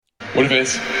What if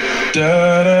it's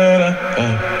da da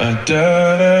da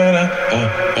da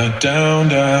da down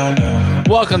down down?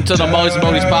 Welcome to the Mullies and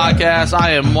Bogies podcast.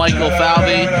 I am Michael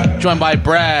Falvey, joined by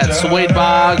Brad Suede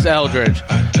Boggs Eldridge,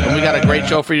 and we got a great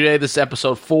show for you today. This is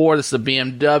episode 4. This is the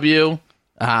BMW.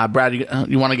 Brad,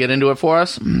 you want to get into it for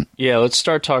us? Yeah, let's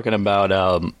start talking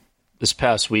about this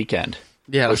past weekend.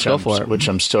 Yeah, let's go for it. Which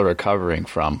I'm still recovering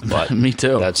from. But Me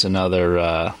too. That's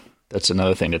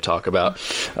another thing to talk about.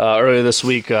 Earlier this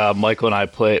week, Michael and I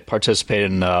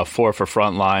participated in 4 for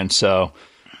Frontline, so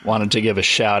wanted to give a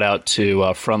shout out to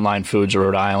Frontline Foods of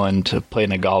Rhode Island to play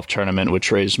in a golf tournament,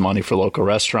 which raised money for local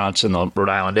restaurants in the Rhode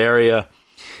Island area.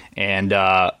 And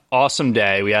awesome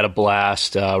day. We had a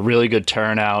blast. Really good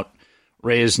turnout.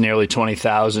 Raised nearly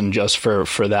 $20,000 just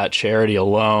for that charity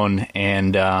alone.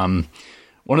 And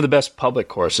one of the best public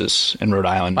courses in Rhode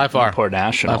Island. By far. Newport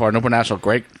National. By far, Newport National.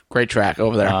 Great track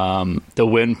over there. The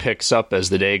wind picks up as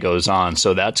the day goes on.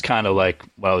 So that's kind of like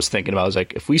what I was thinking about. I was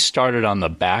like, if we started on the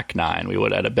back 9, we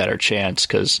would have had a better chance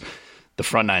because the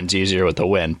front 9's easier with the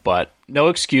wind. But no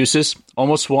excuses.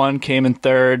 Almost won, came in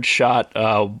third, shot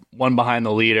one behind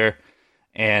the leader.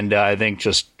 And I think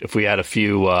just if we had a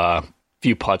few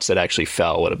putts that actually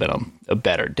fell, would have been a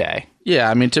better day.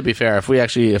 Yeah, I mean, to be fair,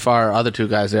 if our other 2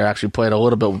 guys there actually played a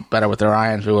little bit better with their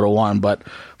irons, we would have won. But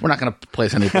we're not going to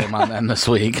place any blame on them this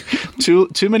week.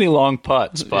 Too many long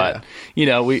putts, but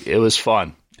it was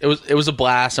fun. It was a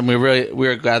blast, and we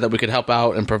were glad that we could help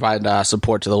out and provide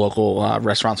support to the local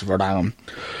restaurants of Rhode Island.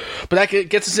 But that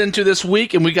gets us into this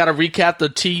week, and we got to recap the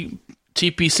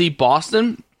TPC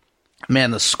Boston.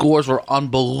 Man, the scores were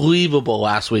unbelievable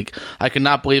last week. I could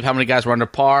not believe how many guys were under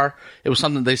par. It was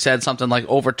something they said something like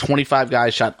over 25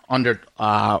 guys shot under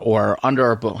or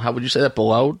how would you say that,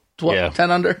 below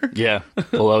 10 under? Yeah,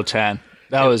 below 10.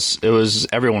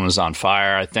 Everyone was on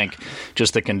fire. I think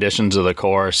just the conditions of the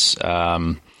course.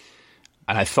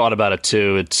 And I thought about it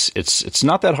too. It's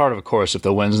not that hard of a course if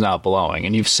the wind's not blowing,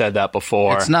 and you've said that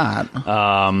before. It's not.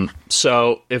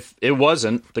 So if it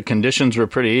wasn't, the conditions were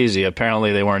pretty easy.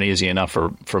 Apparently, they weren't easy enough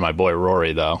for my boy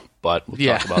Rory, though. But we'll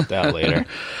talk about that later.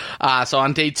 So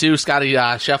on day 2, Scotty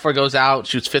Scheffler goes out,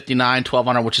 shoots 59, 12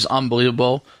 under, which is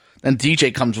unbelievable. Then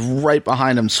DJ comes right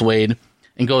behind him, Suede,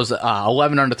 and goes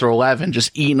 11 under through 11,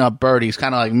 just eating up birdies,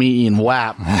 kind of like me eating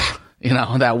WAP.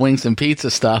 That wings and pizza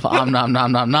stuff. Nom, nom,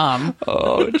 nom, nom.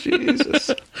 Oh,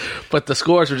 Jesus. But the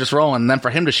scores were just rolling. And then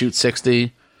for him to shoot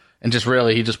 60, and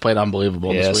he just played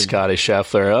unbelievable this week. Scotty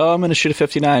Scheffler, I'm going to shoot a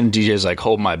 59. And DJ's like,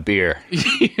 hold my beer.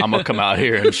 I'm going to come out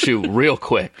here and shoot real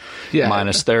quick. Yeah.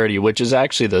 Minus 30, which is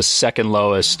actually the second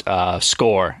lowest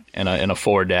score in a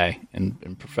 4-day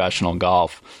in professional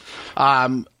golf.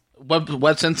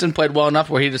 Webb Simpson played well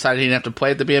enough where he decided he didn't have to play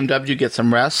at the BMW, get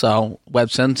some rest. So, Webb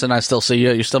Simpson, I still see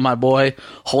you. You're still my boy,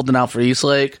 holding out for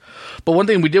Eastlake. But one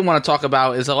thing we did want to talk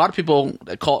about is a lot of people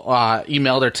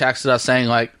emailed or texted us saying,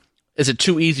 like, is it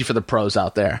too easy for the pros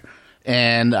out there?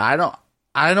 And I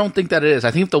don't think that it is.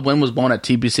 I think if the wind was blowing at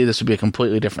TPC, this would be a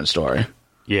completely different story.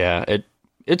 Yeah,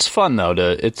 it's fun though.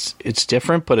 It's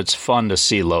different, but it's fun to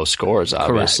see low scores.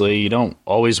 Obviously, correct. You don't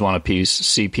always want to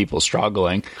see people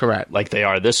struggling, correct, like they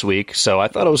are this week. So I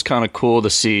thought it was kind of cool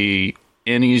to see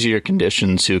in easier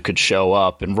conditions who could show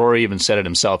up. And Rory even said it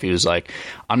himself. He was like,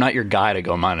 "I'm not your guy to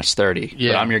go minus 30,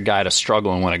 but I'm your guy to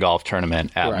struggle and win a golf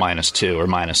tournament at minus 2 or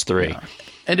minus 3." Yeah.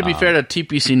 And to be fair to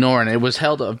TPC Norton, it was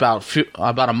held about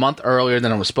a month earlier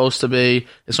than it was supposed to be.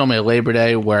 It's normally a Labor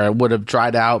Day where it would have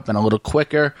dried out, been a little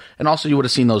quicker, and also you would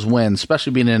have seen those winds,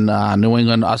 especially being in New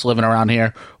England, us living around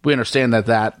here. We understand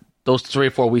that those 3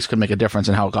 or 4 weeks could make a difference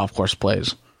in how a golf course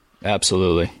plays.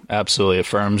 Absolutely. It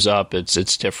firms up.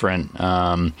 It's different.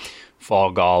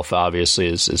 Fall golf, obviously,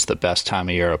 is the best time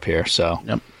of year up here. So.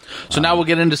 Yep. So now we'll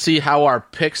get in to see how our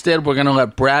picks did. We're going to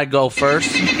let Brad go first.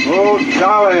 Oh,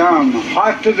 golly, I'm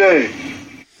hot today.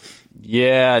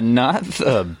 Yeah, not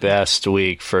the best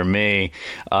week for me.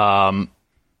 Rory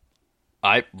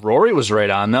was right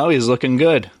on, though. He's looking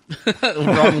good.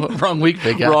 wrong week,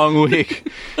 big guy. Wrong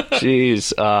week.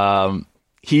 Jeez.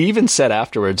 He even said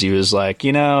afterwards, he was like,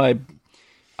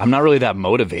 I'm not really that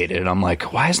motivated. And I'm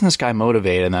like, why isn't this guy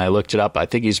motivated? And I looked it up. I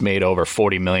think he's made over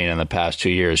 $40 million in the past 2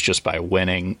 years just by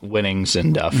winnings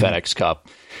and FedEx Cup.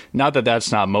 Not that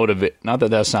that's not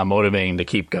motivating to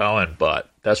keep going,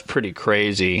 but that's pretty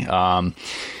crazy.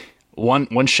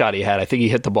 One shot he had, I think he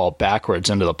hit the ball backwards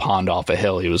into the pond off a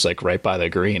hill. He was like right by the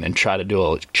green and tried to do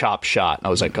a chop shot. And I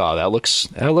was like, oh, that looks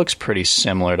pretty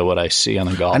similar to what I see on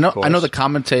the golf course. I know the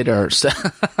commentator said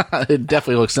it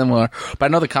definitely looks similar, but I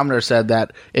know the commentator said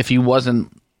that if he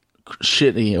wasn't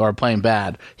shitty or playing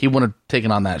bad, he wouldn't have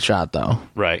taken on that shot though.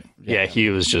 Right. Yeah, he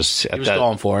was just He was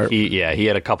going for it. He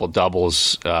had a couple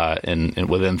doubles in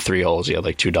within 3 holes. He had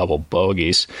like 2 double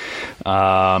bogeys.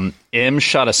 Im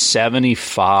shot a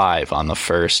 75 on the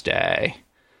first day.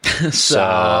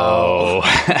 So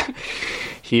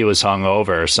he was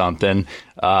hungover or something.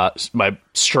 My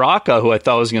Straka, who I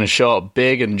thought was going to show up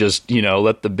big and just,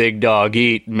 let the big dog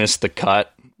eat, missed the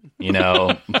cut.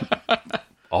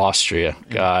 Austria.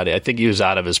 God, I think he was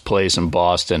out of his place in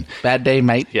Boston. Bad day,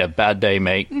 mate. Yeah, bad day,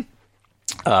 mate.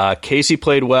 Casey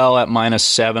played well at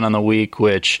 -7 on the week,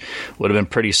 which would have been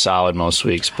pretty solid most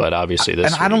weeks, but obviously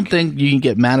this week. I don't think you can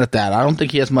get mad at that. I don't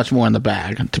think he has much more in the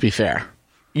bag, to be fair.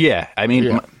 Yeah, I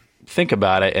mean, think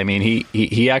about it. I mean,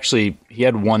 he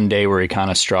had one day where he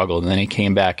kind of struggled, and then he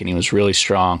came back and he was really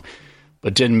strong,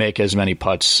 but didn't make as many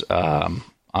putts on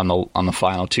the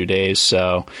final 2 days.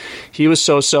 So he was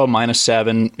so-so.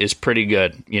 -7 is pretty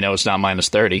good. It's not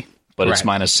 -30, but it's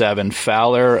 -7.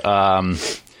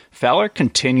 Fowler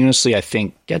continuously, I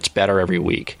think, gets better every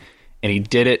week, and he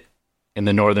did it in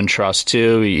the Northern Trust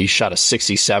too. He shot a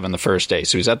 67 the first day,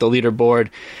 so he's at the leaderboard,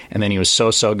 and then he was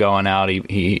so going out.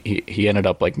 He ended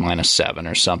up like -7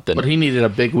 or something. But he needed a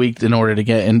big week in order to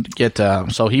get.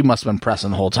 So he must have been pressing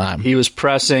the whole time. He was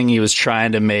pressing. He was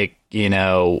trying to make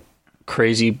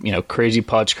crazy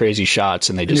putts, crazy shots,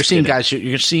 and they just.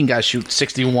 You're seeing guys shoot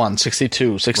 61,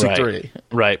 62, 63.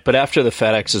 Right. But after the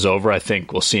FedEx is over, I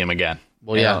think we'll see him again.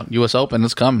 Well, yeah, U.S. Open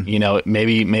is coming.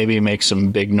 Maybe make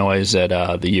some big noise at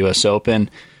the U.S.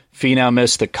 Open. Finau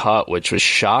missed the cut, which was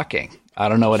shocking. I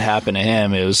don't know what happened to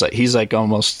him. It was like he's like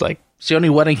almost like it's the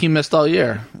only wedding he missed all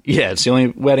year. Yeah, it's the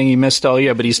only wedding he missed all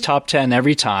year. But he's top 10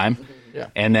 every time. Yeah.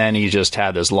 And then he just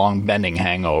had this long bending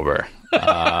hangover,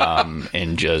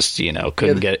 and just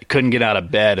couldn't get out of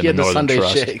bed in the Northern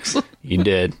Trust. Shakes. He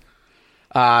did.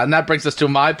 And that brings us to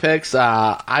my picks.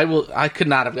 I could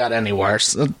not have got any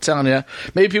worse. I'm telling you.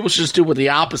 Maybe people should just do the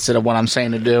opposite of what I'm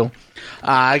saying to do.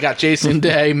 I got Jason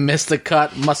Day, missed the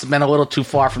cut. Must have been a little too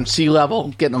far from sea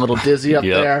level. Getting a little dizzy up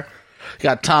there.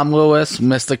 Got Tom Lewis,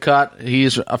 missed the cut.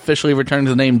 He's officially returned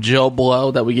to the name Joe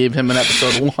Blow that we gave him in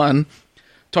episode 1.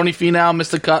 Tony Finau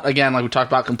missed the cut. Again, like we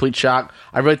talked about, complete shock.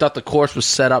 I really thought the course was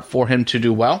set up for him to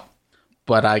do well,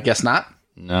 but I guess not.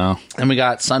 No. And we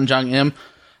got Sun Jung Im.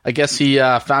 I guess he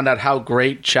found out how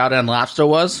great Chow Dan Lobster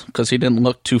was because he didn't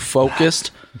look too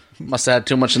focused. Must have had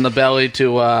too much in the belly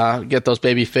to get those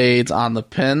baby fades on the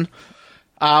pin.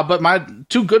 But my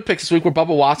 2 good picks this week were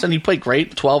Bubba Watson. He played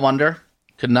great, 12 under.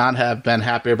 Could not have been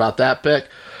happier about that pick.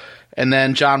 And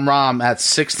then John Rahm at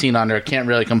 16 under. Can't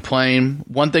really complain.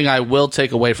 One thing I will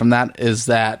take away from that is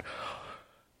that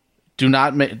do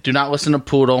not listen to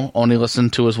Poodle. Only listen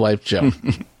to his wife, Jill.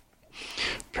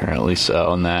 Apparently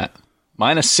so on that.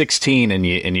 -16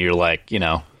 and you're like,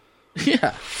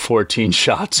 14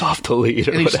 shots off the lead.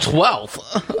 And he's 12th.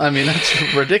 I mean,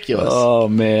 that's ridiculous. Oh,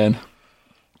 man.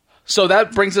 So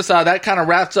that brings us, that kind of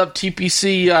wraps up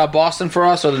TPC Boston for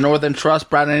us, or the Northern Trust.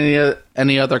 Brad,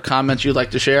 any other comments you'd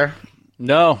like to share?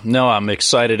 No, I'm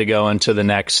excited to go into the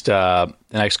next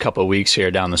couple of weeks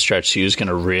here down the stretch. Who's going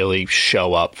to really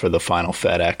show up for the final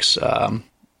FedEx?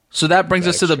 So that brings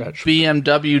us to the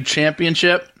BMW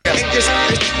Championship.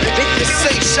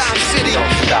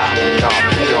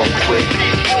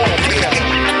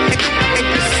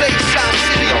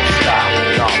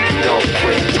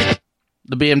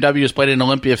 The BMW is played in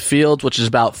Olympia Fields, which is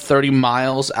about 30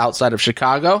 miles outside of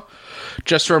Chicago.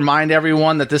 Just to remind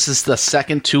everyone that this is the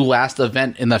second to last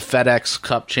event in the FedEx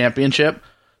Cup Championship.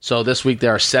 So this week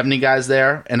there are 70 guys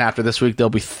there, and after this week there'll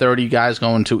be 30 guys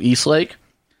going to Eastlake.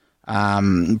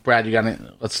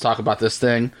 Brad, let's talk about this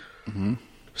thing. Mm-hmm.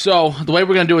 So the way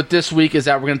we're going to do it this week is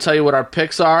that we're going to tell you what our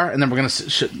picks are, and then we're going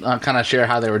to kind of share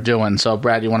how they were doing. So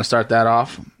Brad, you want to start that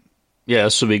off? Yeah,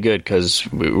 this will be good because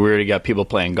we already got people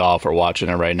playing golf or watching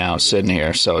it right now sitting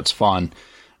here, so it's fun.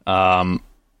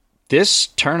 This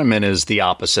tournament is the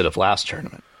opposite of last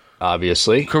tournament,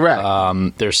 obviously.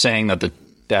 Correct. They're saying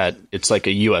that it's like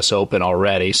a U.S. Open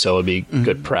already, so it'd be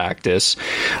good practice.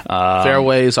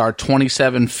 Fairways are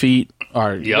 27 feet,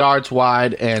 or yards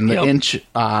wide, and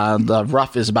the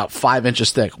rough is about 5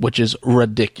 inches thick, which is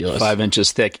ridiculous. 5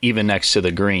 inches thick, even next to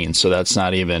the green, so that's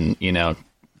not even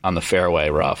on the fairway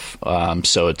rough.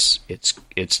 So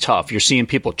it's tough. You're seeing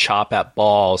people chop at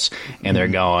balls, and they're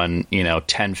going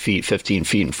 10 feet, 15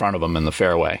 feet in front of them in the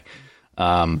fairway.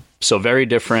 So very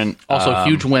different. Also,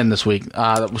 huge wind this week,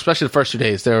 especially the first 2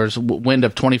 days. There was wind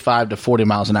of 25 to 40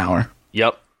 miles an hour.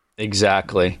 Yep,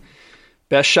 exactly.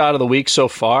 Best shot of the week so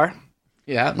far?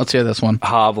 Yeah, let's hear this one.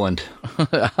 Hovland.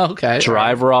 Okay.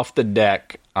 Driver off the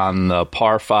deck on the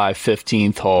par 5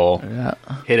 15th hole. Yeah.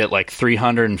 Hit it like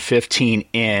 315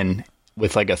 in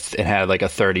with like it had like a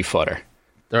 30-footer.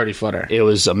 30-footer. It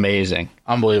was amazing.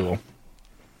 Unbelievable.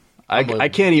 I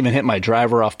can't even hit my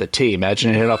driver off the tee.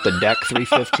 Imagine hitting off the deck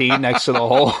 315 next to the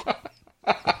hole.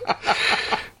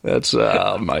 That's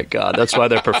oh my God. That's why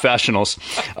they're professionals.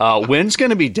 Wind's going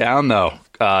to be down though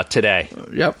today.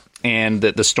 Yep. And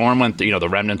the storm went. The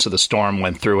remnants of the storm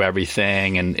went through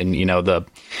everything, and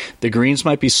the greens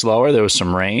might be slower. There was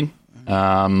some rain.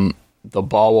 The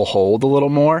ball will hold a little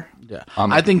more. Yeah.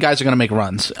 I think guys are going to make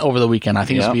runs over the weekend. I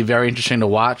think it's going to be very interesting to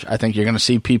watch. I think you're going to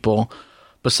see people.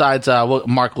 Besides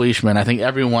Mark Leishman, I think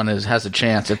everyone has a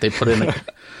chance if they put in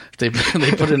they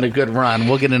put in a good run.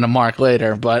 We'll get into Mark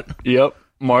later, but yep,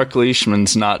 Mark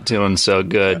Leishman's not doing so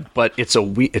good. But it's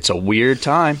a weird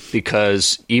time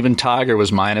because even Tiger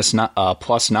was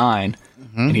 +9,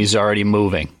 and he's already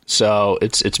moving. So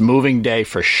it's moving day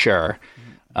for sure.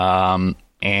 And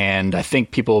I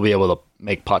think people will be able to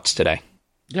make putts today.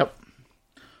 Yep.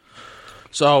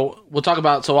 So we'll talk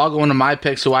about. So I'll go into my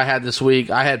picks. Who I had this week.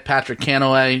 I had Patrick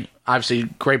Cantlay. Obviously,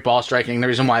 great ball striking. The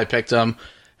reason why I picked him.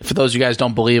 For those of you guys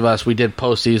don't believe us, we did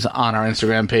post these on our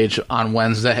Instagram page on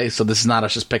Wednesday. So this is not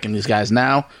us just picking these guys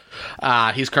now.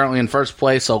 He's currently in first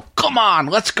place. So come on,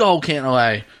 let's go,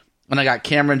 Cantlay. And I got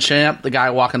Cameron Champ, the guy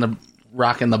rocking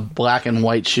the black and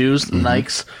white shoes, the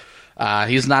Nikes.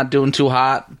 He's not doing too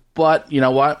hot, but you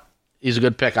know what? He's a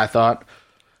good pick, I thought.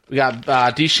 We got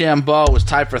DeChambeau was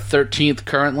tied for 13th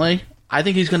currently. I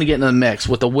think he's going to get in the mix.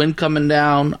 With the wind coming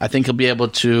down, I think he'll be able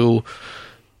to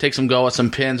take some go at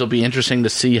some pins. It'll be interesting to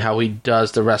see how he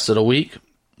does the rest of the week.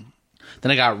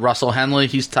 Then I got Russell Henley.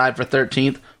 He's tied for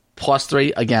 13th,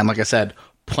 +3. Again, like I said,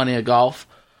 plenty of golf.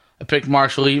 I picked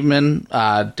Marshall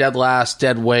Liebman, dead last,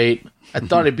 dead weight. I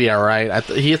thought he'd be all right.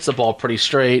 He hits the ball pretty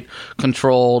straight,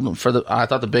 controlled. I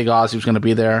thought the big Aussie was going to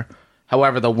be there.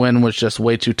 However, the wind was just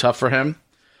way too tough for him.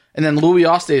 And then Louis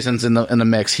Oosthuizen's in the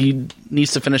mix. He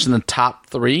needs to finish in the top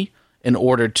 3 in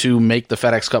order to make the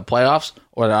FedEx Cup playoffs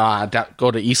or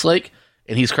go to Eastlake,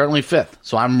 and he's currently 5th.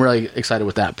 So I'm really excited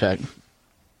with that pick.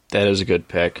 That is a good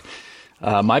pick.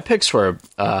 My picks were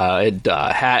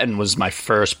Hatton was my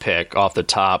first pick off the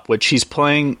top, which he's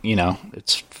playing.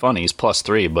 It's funny. He's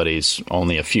 +3, but he's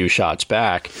only a few shots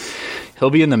back. He'll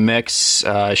be in the mix.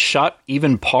 Shot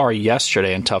even par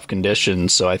yesterday in tough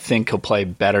conditions, so I think he'll play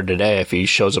better today if he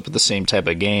shows up at the same type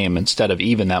of game. Instead of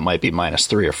even, that might be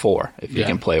 -3 or 4 if he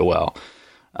can play well.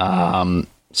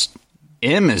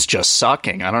 Im is just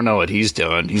sucking. I don't know what he's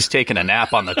doing. He's taking a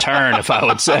nap on the turn, if I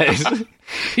would say.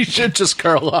 He should just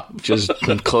curl up. Just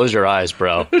close your eyes,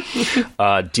 bro.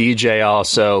 DJ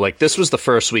also, this was the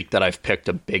first week that I've picked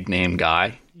a big name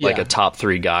guy, like a top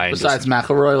 3 guy. Besides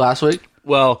McIlroy last week?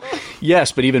 Well,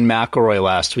 yes, but even McIlroy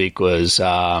last week was... he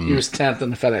was 10th in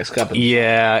the FedEx Cup.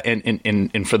 Yeah,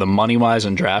 and for the money-wise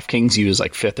on DraftKings, he was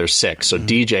 5th or 6th. So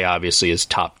DJ obviously is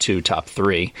top 2, top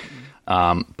 3.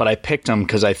 But I picked him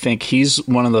because I think he's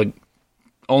one of the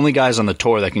only guys on the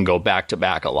tour that can go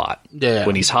back-to-back a lot. Yeah.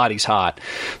 When he's hot, he's hot.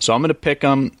 So I'm going to pick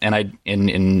him,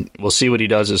 and we'll see what he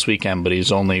does this weekend, but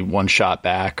he's only 1 shot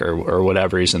back or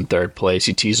whatever. He's in 3rd place.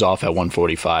 He tees off at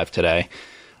 145 today.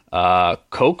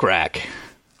 Kokrak.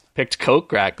 Picked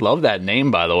Kokrak. Love that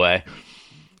name, by the way.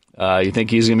 You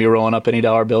think he's going to be rolling up any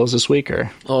dollar bills this week?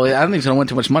 Or? Oh, yeah, I don't think he's going to win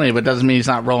too much money, but it doesn't mean he's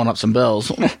not rolling up some bills.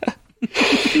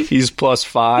 He's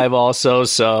 +5 also,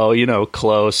 so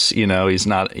close. He's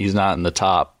not in the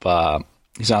top.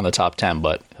 He's not in the top 10,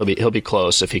 but he'll be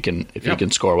close if he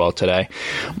can score well today.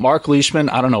 Mark Leishman.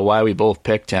 I don't know why we both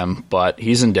picked him, but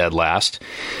he's in dead last.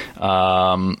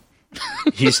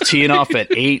 He's teeing off at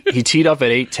 8. He teed off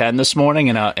at 8:10 this morning,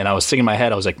 and I was thinking in my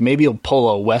head, I was like, maybe he'll pull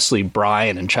a Wesley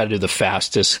Bryan and try to do the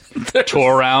fastest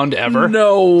tour round ever.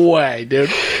 No way, dude.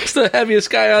 He's the heaviest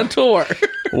guy on tour.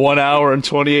 1 hour and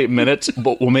 28 minutes.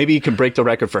 But maybe he can break the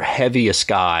record for heaviest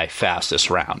guy, fastest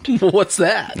round. What's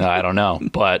that? I don't know,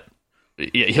 but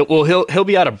he'll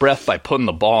be out of breath by putting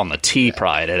the ball on the tee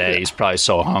probably today. He's probably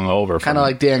so hungover. Kind of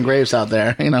like Dan Graves out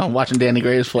there, watching Danny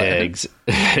Graves play.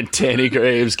 Danny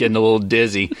Graves getting a little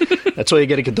dizzy. That's why you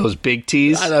got to get those big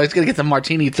tees. I know, he's going to get the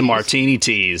martini tees. The martini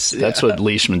tees. That's what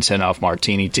Leishman's hitting off,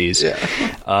 martini tees. Yeah.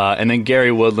 And then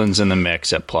Gary Woodland's in the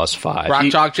mix at +5. Rock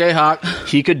Chalk Jayhawk.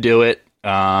 He could do it.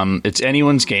 It's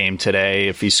anyone's game today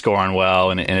if he's scoring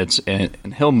well, and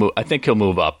he'll move. I think he'll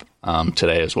move up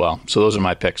today as well. So those are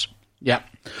my picks. Yeah.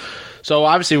 So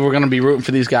obviously we're going to be rooting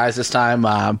for these guys this time,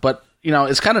 but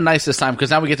it's kind of nice this time because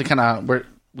now we get to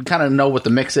we kind of know what the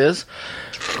mix is.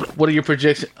 What are your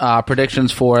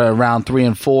predictions for round 3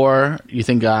 and 4? You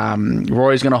think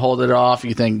Rory's going to hold it off?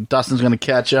 You think Dustin's going to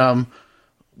catch him?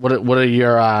 What are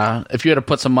your if you had to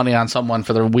put some money on someone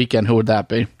for the weekend, who would that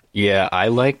be? Yeah, I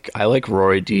like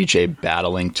Rory DJ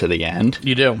battling to the end.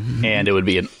 You do, and it would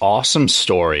be an awesome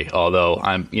story. Although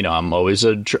I'm always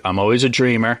a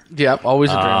dreamer. Yep,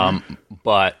 always a dreamer.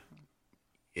 But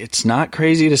it's not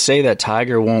crazy to say that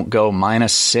Tiger won't go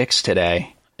 -6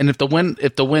 today. And if the wind,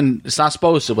 it's not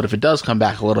supposed to, but if it does come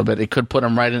back a little bit, it could put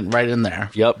him right in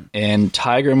there. Yep. And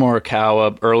Tiger and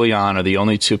Morikawa early on are the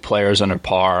only two players under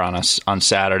par on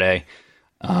Saturday.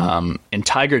 And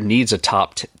Tiger needs a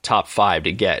top 5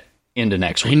 to get into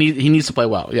next week. He needs to play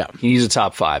well. Yeah, he needs a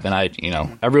top 5,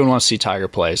 and everyone wants to see Tiger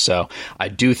play. So I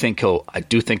do think he'll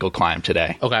climb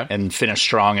today. Okay, and finish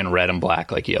strong in red and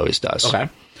black like he always does. Okay,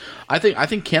 I think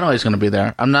Cantley's going to be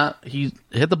there. He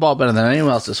hit the ball better than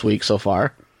anyone else this week so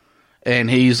far,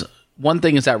 and one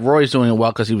thing is that Rory's doing it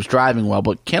well because he was driving well,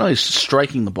 but Cantley's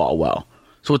striking the ball well.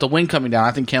 So with the wind coming down,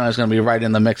 I think Cantley's going to be right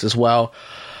in the mix as well.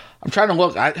 I'm trying to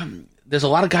look. There's a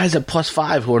lot of guys at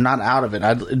 +5 who are not out of it.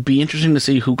 It'd be interesting to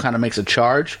see who kind of makes a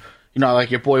charge.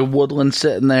 Like your boy Woodland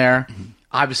sitting there. Mm-hmm.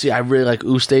 Obviously, I really like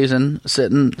Oosthuizen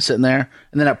sitting there.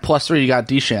 And then at +3, you got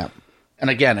Deschamps. And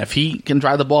again, if he can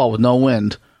drive the ball with no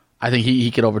wind, I think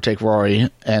he could overtake Rory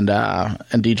and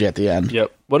DJ at the end.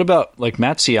 Yep. What about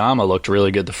Matsuyama looked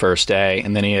really good the first day,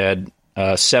 and then he had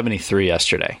 73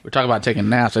 yesterday. We're talking about taking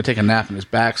naps. I take a nap in his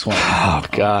backswing. Oh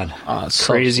God,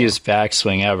 craziest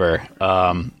backswing ever.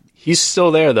 He's still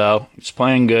there, though. He's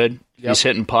playing good. Yep. He's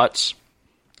hitting putts.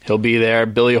 He'll be there.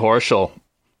 Billy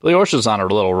Horschel's on a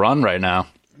little run right now.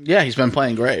 Yeah, he's been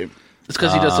playing great. It's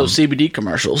because he does those CBD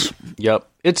commercials. Yep.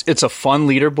 It's a fun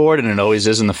leaderboard, and it always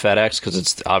is in the FedEx because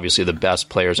it's obviously the best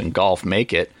players in golf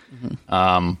make it.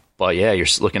 Mm-hmm. But, yeah, you're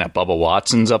looking at Bubba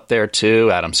Watson's up there, too,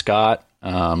 Adam Scott.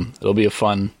 It'll be a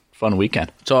fun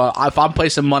weekend. So if I'm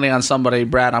placing money on somebody,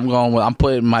 Brad, I'm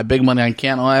putting my big money on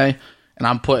Cantlay. And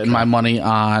I'm putting my money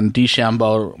on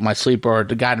DeChambeau, my sleeper,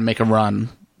 the guy to make a run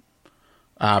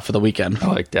for the weekend. I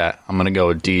like that. I'm going to go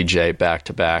with DJ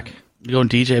back-to-back. You going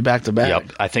DJ back-to-back?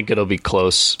 Yep. I think it'll be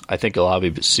close. I think it'll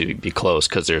obviously be close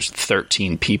because there's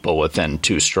 13 people within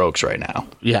 2 strokes right now.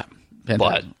 Yeah.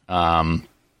 Fantastic. But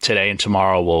today and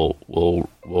tomorrow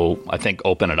we'll I think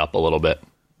open it up a little bit.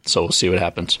 So we'll see what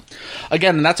happens.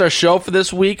 Again, that's our show for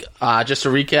this week. Just to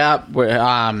recap,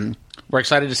 we're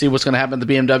excited to see what's going to happen at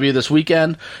the BMW this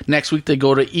weekend. Next week, they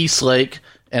go to Eastlake,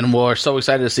 and we're so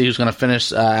excited to see who's going to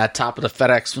finish at top of the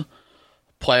FedEx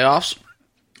playoffs.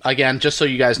 Again, just so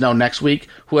you guys know, next week,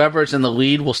 whoever is in the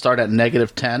lead will start at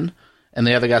 -10, and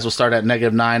the other guys will start at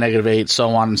 -9, -8,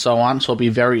 so on and so on. So it'll be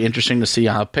very interesting to see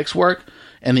how picks work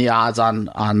and the odds on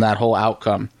that whole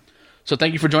outcome. So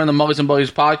thank you for joining the Mullies and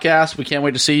Bullies podcast. We can't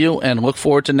wait to see you, and look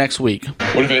forward to next week.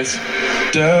 What if it's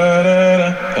da da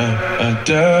da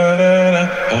da da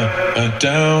da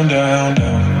down down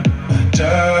down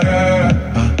da da